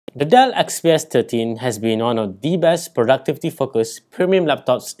The Dell XPS 13 has been one of the best productivity-focused premium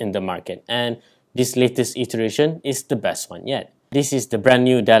laptops in the market, and this latest iteration is the best one yet. This is the brand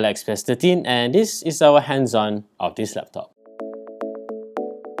new Dell XPS 13 and this is our hands-on of this laptop.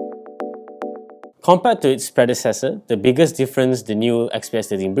 Compared to its predecessor, the biggest difference the new XPS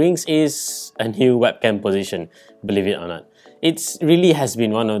 13 brings is a new webcam position, believe it or not. It really has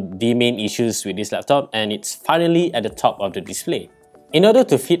been one of the main issues with this laptop and it's finally at the top of the display. In order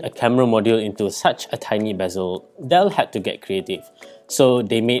to fit a camera module into such a tiny bezel, Dell had to get creative. So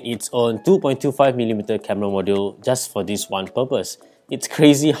they made its own 2.25mm camera module just for this one purpose. It's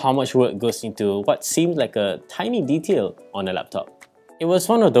crazy how much work goes into what seems like a tiny detail on a laptop. It was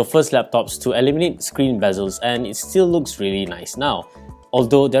one of the first laptops to eliminate screen bezels and it still looks really nice now.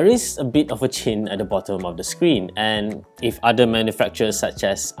 Although there is a bit of a chin at the bottom of the screen, and if other manufacturers such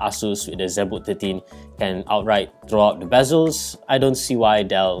as Asus with the ZBook 13 can outright throw out the bezels, I don't see why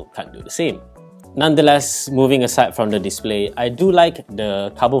Dell can't do the same. Nonetheless, moving aside from the display, I do like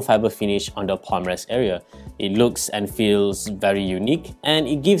the carbon fiber finish on the palm rest area. It looks and feels very unique and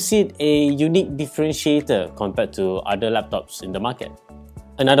it gives it a unique differentiator compared to other laptops in the market.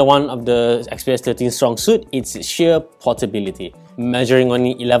 Another one of the XPS 13's strong suit is its sheer portability. Measuring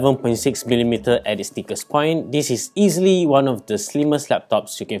only 11.6mm at its thickest point, this is easily one of the slimmest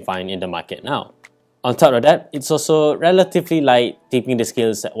laptops you can find in the market now. On top of that, it's also relatively light, tipping the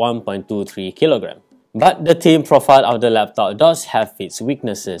scales at 1.23kg. But the thin profile of the laptop does have its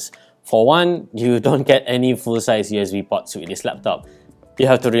weaknesses. For one, you don't get any full-size USB ports with this laptop. You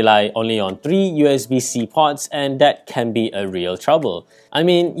have to rely only on 3 USB-C ports and that can be a real trouble. I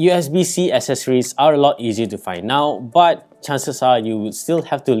mean, USB-C accessories are a lot easier to find now, but chances are you would still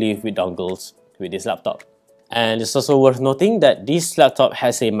have to live with dongles with this laptop. And it's also worth noting that this laptop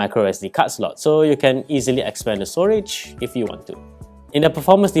has a microSD card slot, so you can easily expand the storage if you want to. In the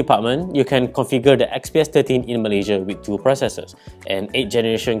performance department, you can configure the XPS 13 in Malaysia with two processors, an 8th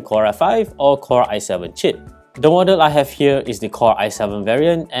generation Core i5 or Core i7 chip. The model I have here is the Core i7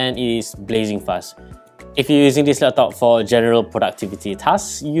 variant and it is blazing fast. If you're using this laptop for general productivity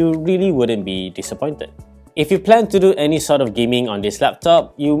tasks, you really wouldn't be disappointed. If you plan to do any sort of gaming on this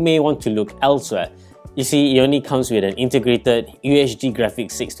laptop, you may want to look elsewhere. You see, it only comes with an integrated UHD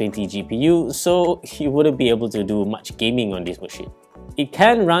Graphics 620 GPU, so you wouldn't be able to do much gaming on this machine. It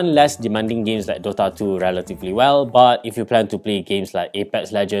can run less demanding games like Dota 2 relatively well, but if you plan to play games like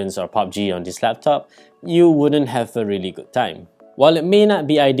Apex Legends or PUBG on this laptop, you wouldn't have a really good time. While it may not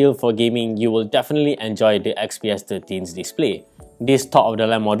be ideal for gaming, you will definitely enjoy the XPS 13's display. This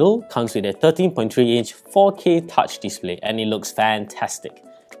top-of-the-line model comes with a 13.3-inch 4K touch display and it looks fantastic.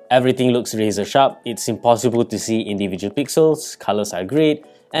 Everything looks razor sharp, it's impossible to see individual pixels, colors are great,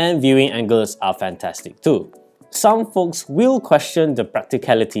 and viewing angles are fantastic too. Some folks will question the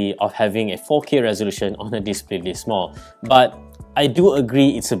practicality of having a 4K resolution on a display this small, but I do agree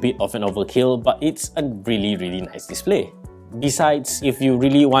it's a bit of an overkill, but it's a really nice display. Besides, if you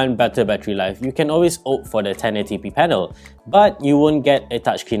really want better battery life, you can always opt for the 1080p panel, but you won't get a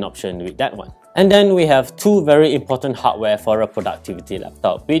touchscreen option with that one. And then we have two very important hardware for a productivity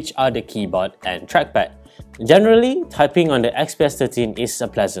laptop, which are the keyboard and trackpad. Generally, typing on the XPS 13 is a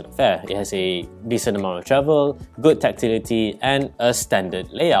pleasant affair. It has a decent amount of travel, good tactility, and a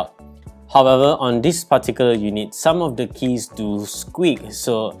standard layout. However, on this particular unit, some of the keys do squeak,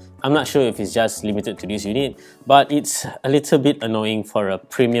 so I'm not sure if it's just limited to this unit, but it's a little bit annoying for a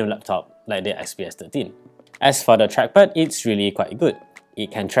premium laptop like the XPS 13. As for the trackpad, it's really quite good.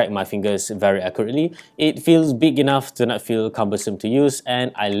 It can track my fingers very accurately, it feels big enough to not feel cumbersome to use,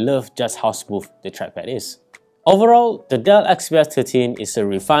 and I love just how smooth the trackpad is. Overall, the Dell XPS 13 is a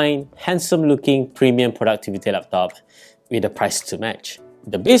refined, handsome-looking premium productivity laptop with a price to match.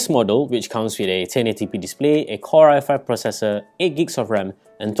 The base model, which comes with a 1080p display, a Core i5 processor, 8GB of RAM,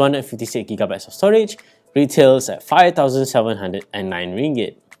 and 256GB of storage, retails at 5,709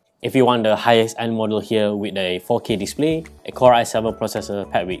 ringgit. If you want the highest end model here with a 4K display, a Core i7 processor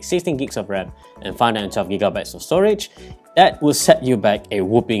paired with 16GB of RAM and 512GB of storage, that will set you back a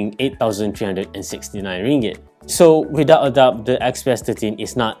whopping 8,369 ringgit. So without a doubt, the XPS 13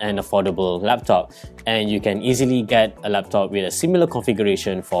 is not an affordable laptop and you can easily get a laptop with a similar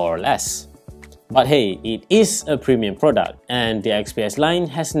configuration for less. But hey, it is a premium product and the XPS line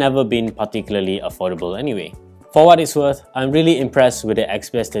has never been particularly affordable anyway. For what it's worth, I'm really impressed with the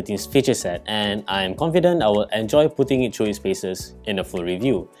XPS 13's feature set and I'm confident I will enjoy putting it through its paces in a full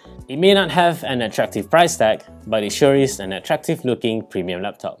review. It may not have an attractive price tag, but it sure is an attractive looking premium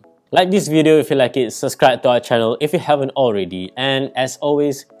laptop. Like this video if you like it, subscribe to our channel if you haven't already, and as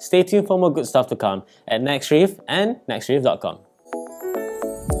always, stay tuned for more good stuff to come at NextRiff and nextriff.com.